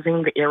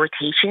causing the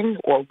irritation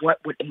or what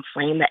would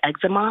inflame the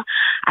eczema,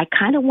 I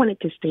kind of wanted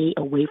to stay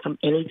away from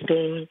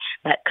anything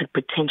that could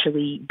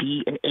potentially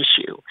be an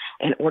issue.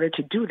 In order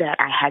to do that,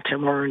 I had to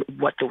learn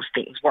what those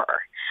things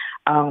were.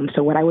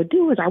 So what I would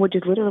do is I would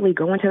just literally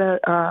go into the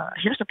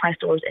hair supply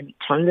stores and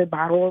turn the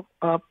bottle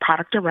of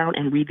product around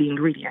and read the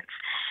ingredients.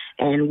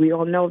 And we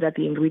all know that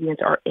the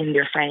ingredients are in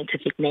their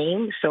scientific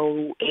name,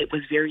 so it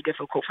was very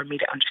difficult for me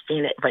to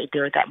understand it right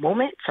there at that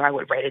moment. So I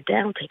would write it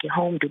down, take it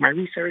home, do my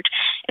research,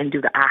 and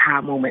do the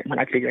aha moment when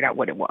I figured out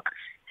what it was.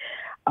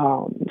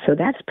 So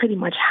that's pretty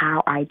much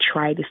how I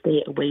try to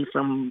stay away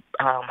from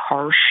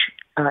harsh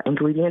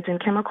ingredients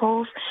and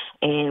chemicals,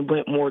 and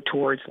went more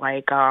towards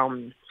like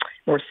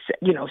more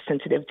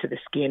sensitive to the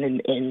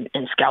skin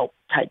and scalp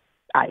type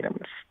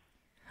items.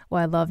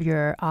 Well, I love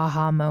your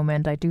aha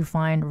moment. I do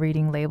find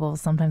reading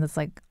labels, sometimes it's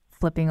like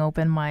flipping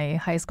open my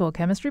high school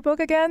chemistry book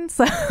again.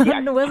 So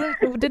Yes.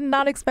 did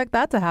not expect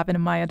that to happen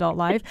in my adult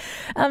life.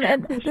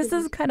 And this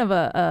is kind of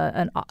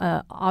an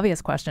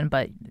obvious question,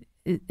 but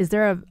is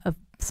there a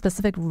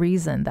specific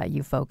reason that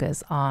you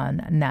focus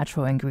on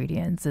natural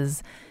ingredients?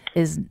 Is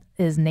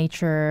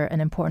nature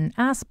an important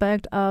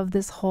aspect of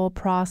this whole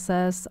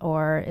process,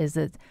 or is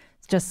it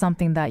just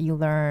something that you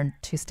learn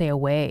to stay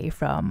away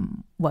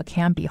from what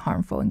can be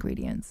harmful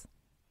ingredients?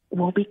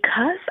 Well,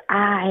 because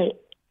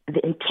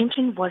the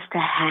intention was to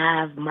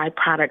have my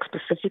product,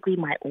 specifically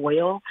my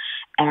oil,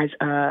 as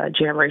a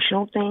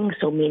generational thing,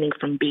 so meaning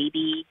from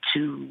baby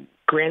to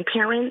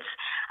grandparents,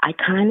 I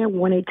kind of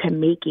wanted to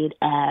make it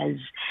as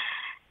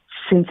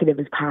sensitive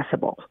as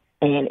possible.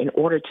 And in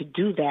order to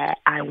do that,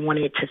 I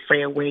wanted to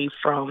stray away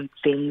from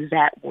things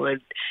that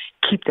would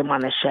keep them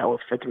on the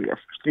shelf for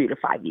 3 to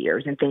 5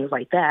 years and things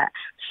like that.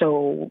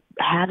 So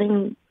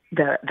having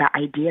the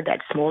idea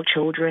that small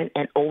children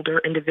and older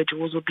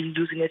individuals will be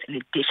using this in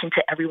addition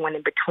to everyone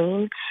in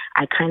between,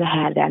 I kind of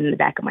had that in the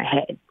back of my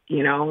head,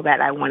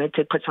 that I wanted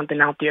to put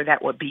something out there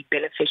that would be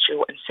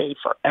beneficial and safe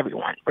for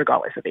everyone,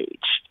 regardless of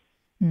age.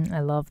 I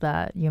love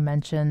that you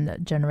mentioned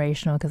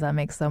generational, because that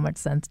makes so much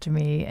sense to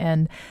me.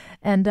 And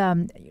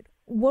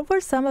what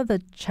were some of the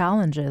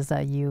challenges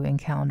that you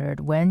encountered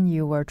when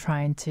you were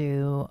trying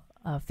to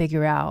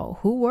figure out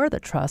who were the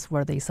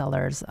trustworthy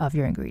sellers of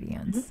your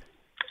ingredients?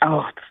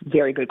 Oh,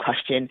 very good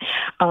question.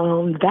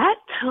 That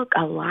took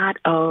a lot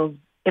of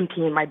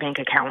emptying my bank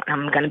account.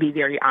 I'm going to be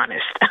very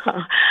honest.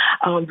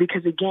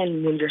 Because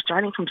again, when you're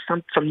starting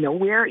from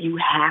nowhere, you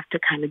have to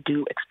kind of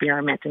do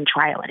experiments and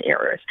trial and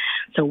errors.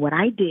 So what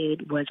I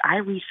did was I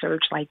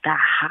researched like the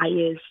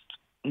highest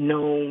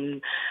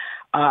known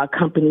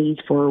companies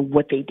for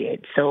what they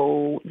did.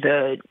 So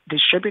the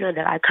distributor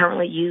that I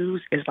currently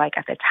use is like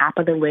at the top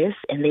of the list,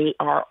 and they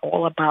are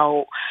all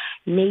about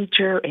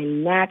nature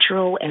and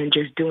natural and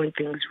just doing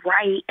things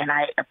right. And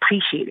I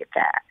appreciated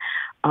that.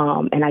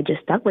 And I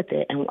just stuck with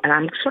it. And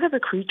I'm sort of a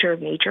creature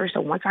of nature. So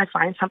once I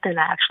find something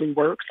that actually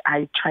works,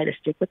 I try to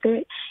stick with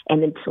it.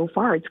 And then so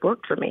far it's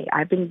worked for me.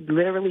 I've been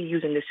literally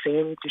using the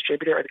same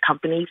distributor or the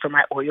company for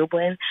my oil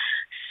blend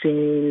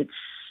since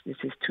this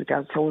is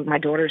 2000. So my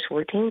daughter's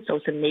 14. So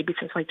maybe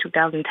since like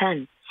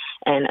 2010.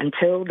 And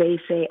until they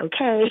say,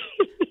 okay,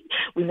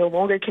 we no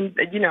longer can,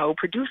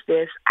 produce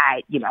this,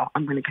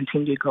 I'm going to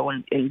continue to go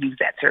and use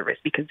that service,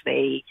 because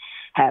they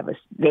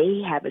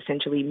have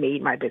essentially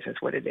made my business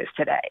what it is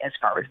today as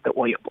far as the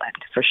oil blend,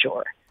 for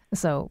sure.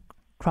 So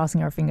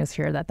crossing our fingers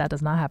here that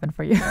does not happen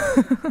for you.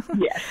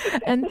 Yes.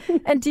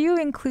 And do you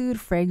include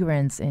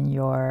fragrance in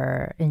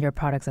your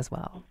products as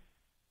well?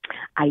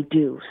 I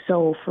do.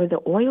 So for the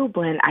oil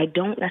blend, I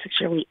don't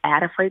necessarily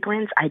add a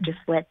fragrance. I just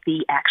let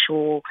the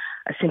actual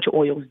essential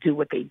oils do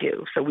what they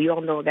do. So we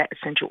all know that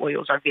essential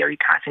oils are very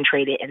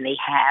concentrated and they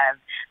have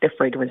the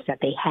fragrance that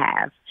they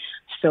have.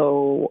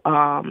 So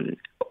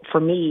for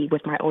me,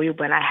 with my oil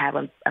blend, I have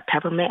a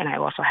peppermint and I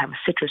also have a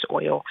citrus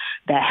oil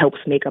that helps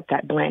make up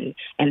that blend.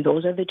 And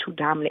those are the two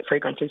dominant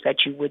fragrances that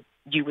you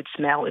would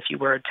smell if you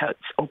were to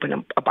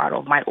open a bottle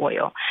of my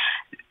oil.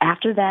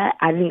 After that,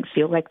 I didn't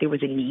feel like there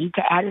was a need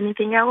to add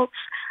anything else.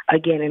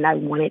 Again, and I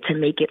wanted to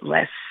make it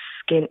less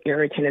skin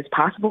irritant as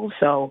possible.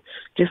 So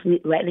just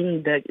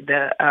letting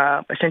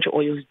the essential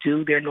oils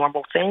do their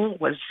normal thing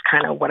was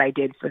kind of what I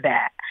did for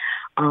that.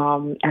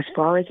 As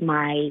far as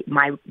my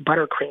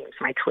butter creams,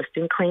 my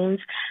twisting creams,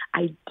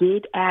 I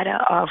did add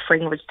a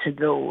fragrance to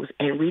those.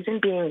 And reason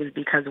being is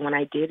because when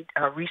I did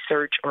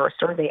research or a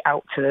survey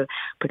out to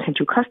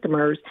potential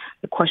customers,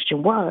 the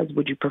question was,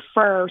 would you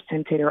prefer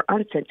scented or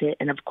unscented?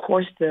 And of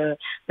course, the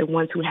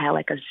ones who had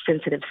like a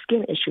sensitive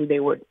skin issue, they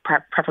would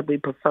preferably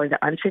prefer the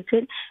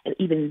unscented. And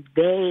even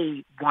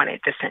they wanted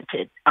the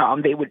scented.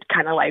 They would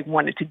kind of like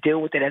wanted to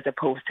deal with it as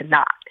opposed to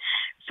not.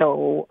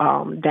 So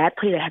that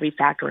played a heavy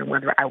factor in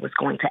whether I was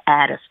going to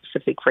add a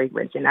specific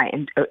fragrance, and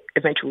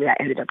eventually I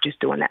ended up just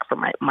doing that for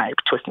my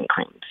twisting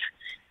creams.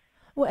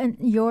 Well, and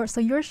your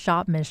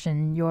shop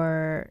mission,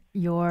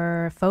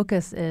 your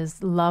focus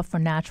is love for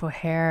natural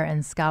hair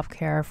and scalp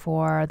care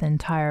for the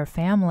entire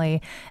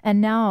family. And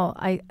now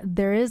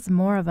there is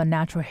more of a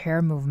natural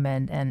hair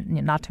movement, and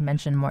not to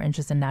mention more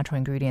interest in natural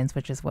ingredients,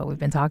 which is what we've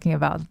been talking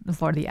about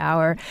for the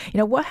hour.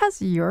 What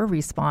has your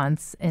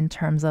response in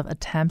terms of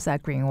attempts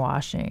at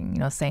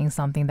greenwashing? Saying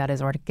something that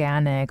is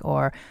organic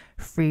or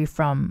free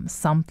from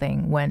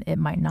something when it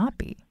might not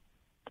be.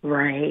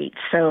 Right.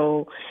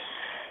 So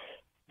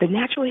the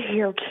natural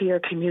hair care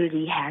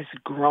community has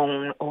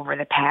grown over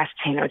the past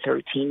 10 or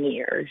 13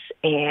 years,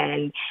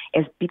 and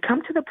it's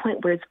become to the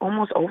point where it's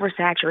almost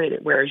oversaturated,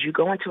 whereas you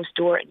go into a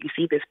store and you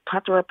see this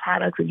plethora of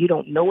products and you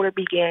don't know where to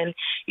begin,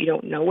 you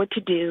don't know what to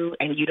do,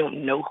 and you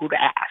don't know who to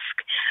ask.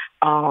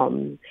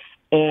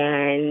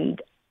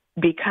 And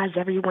because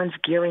everyone's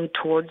gearing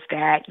towards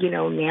that,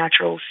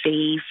 natural,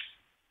 safe,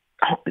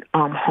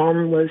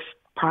 harmless,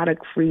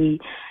 product-free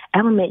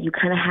element, you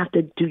kind of have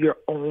to do your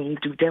own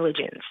due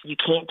diligence. You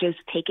can't just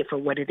take it for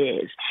what it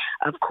is.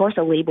 Of course,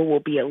 a label will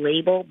be a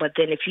label, but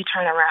then if you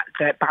turn around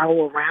that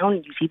bottle around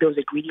and you see those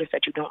ingredients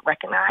that you don't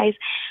recognize,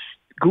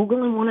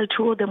 Googling one or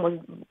two of them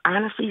will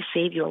honestly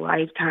save you a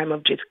lifetime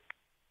of just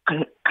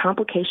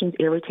complications,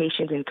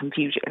 irritations, and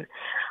confusion.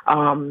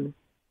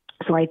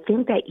 So I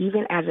think that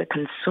even as a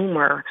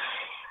consumer,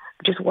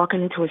 just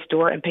walking into a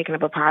store and picking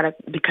up a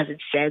product because it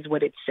says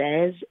what it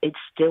says, it's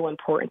still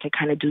important to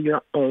kind of do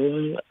your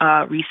own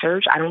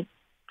research. I don't,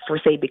 per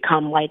se,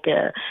 become like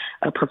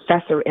a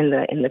professor in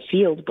the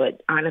field,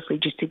 but honestly,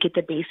 just to get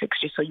the basics,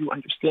 just so you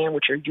understand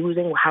what you're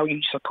using, how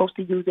you're supposed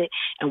to use it,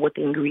 and what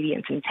the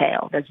ingredients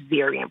entail. That's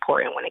very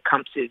important when it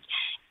comes to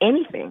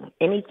anything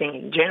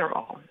in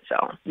general.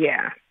 So,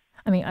 yeah.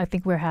 I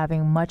think we're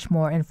having much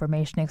more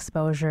information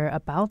exposure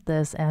about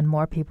this and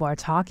more people are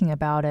talking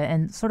about it.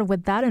 And sort of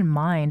with that in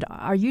mind,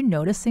 are you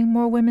noticing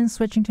more women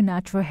switching to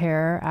natural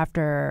hair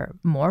after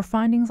more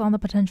findings on the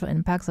potential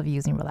impacts of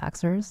using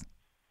relaxers?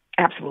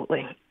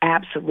 Absolutely.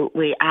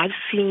 Absolutely. I've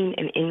seen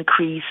an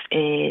increase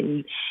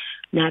in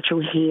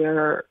natural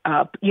hair,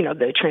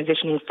 the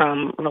transitioning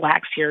from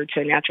relaxed hair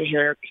to natural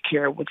hair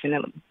care within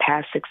the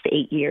past 6 to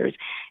 8 years.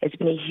 It's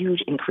been a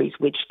huge increase,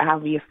 which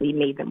obviously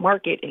made the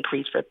market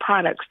increase for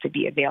products to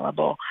be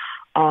available.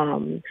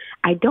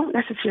 I don't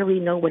necessarily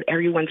know what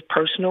everyone's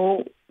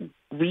personal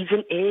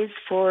reason is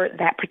for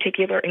that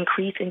particular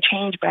increase in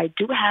change, but I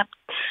do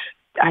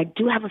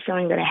have a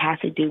feeling that it has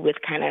to do with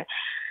kind of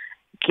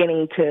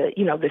getting to,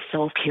 the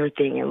self-care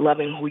thing and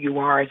loving who you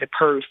are as a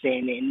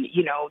person and,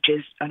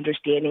 just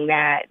understanding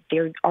that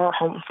there are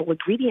harmful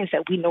ingredients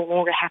that we no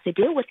longer have to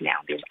deal with now.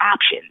 There's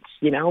options,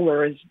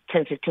 whereas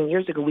 10, 15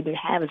 years ago, we didn't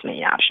have as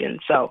many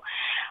options. So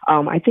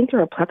I think there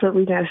are a plethora of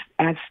reasons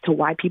as to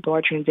why people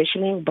are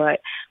transitioning, but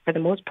for the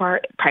most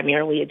part,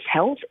 primarily it's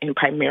health and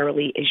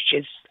primarily it's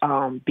just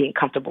being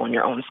comfortable in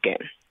your own skin.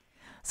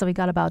 So we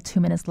got about 2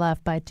 minutes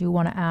left, but I do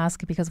want to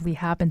ask, because we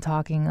have been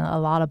talking a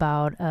lot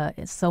about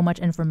so much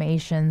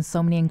information,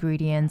 so many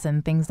ingredients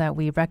and things that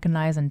we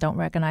recognize and don't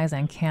recognize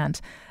and can't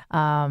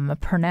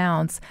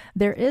pronounce.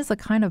 There is a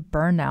kind of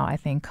burnout, I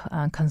think,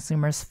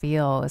 consumers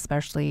feel,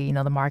 especially,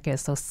 the market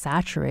is so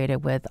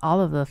saturated with all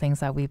of the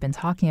things that we've been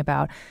talking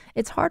about.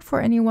 It's hard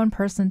for any one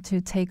person to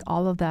take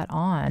all of that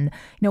on.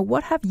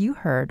 What have you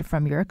heard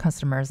from your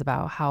customers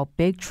about how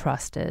big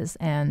trust is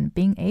and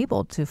being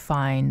able to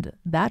find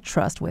that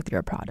trust with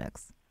your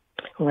products?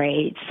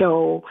 Right.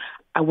 So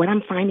what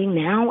I'm finding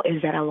now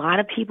is that a lot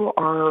of people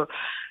are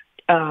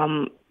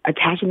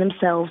attaching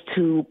themselves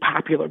to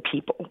popular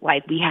people.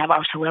 Like we have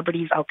our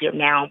celebrities out there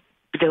now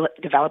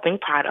developing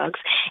products,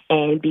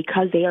 and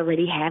because they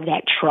already have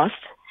that trust,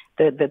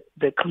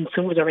 the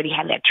consumers already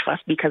have that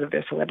trust because of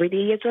their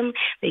celebrityism,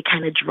 they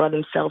kind of draw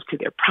themselves to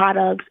their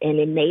products, and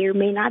it may or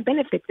may not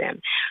benefit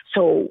them.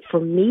 So for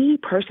me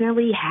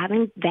personally,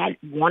 having that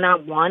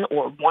one-on-one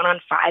or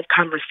one-on-5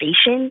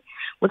 conversation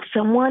with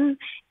someone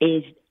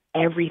is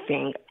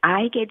everything.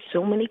 I get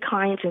so many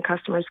clients and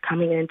customers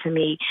coming in to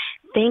me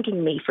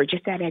thanking me for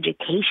just that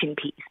education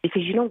piece,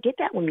 because you don't get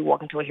that when you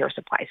walk into a hair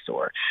supply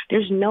store.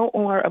 There's no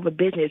owner of a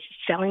business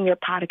selling your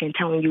product and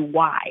telling you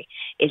why.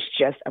 It's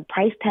just a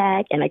price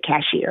tag and a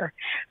cashier.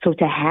 So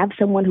to have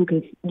someone who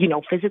can,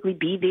 physically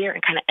be there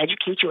and kind of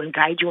educate you and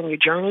guide you on your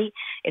journey,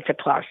 it's a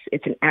plus.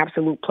 It's an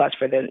absolute plus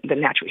for the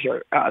natural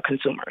hair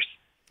consumers.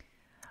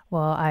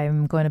 Well,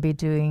 I'm going to be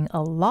doing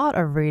a lot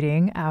of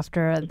reading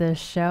after this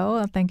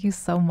show. Thank you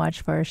so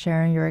much for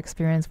sharing your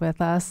experience with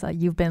us.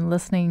 You've been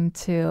listening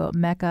to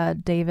Mecca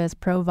Davis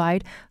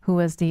Provide, who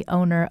is the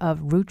owner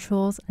of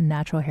Rituals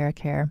Natural Hair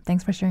Care.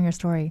 Thanks for sharing your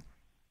story.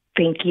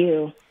 Thank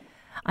you.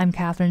 I'm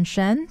Catherine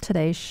Shen.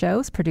 Today's show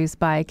is produced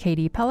by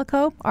Katie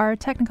Pellico. Our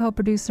technical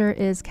producer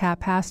is Kat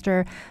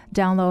Pastor.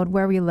 Download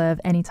Where We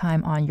Live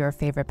anytime on your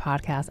favorite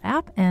podcast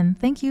app. And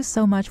thank you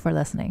so much for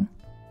listening.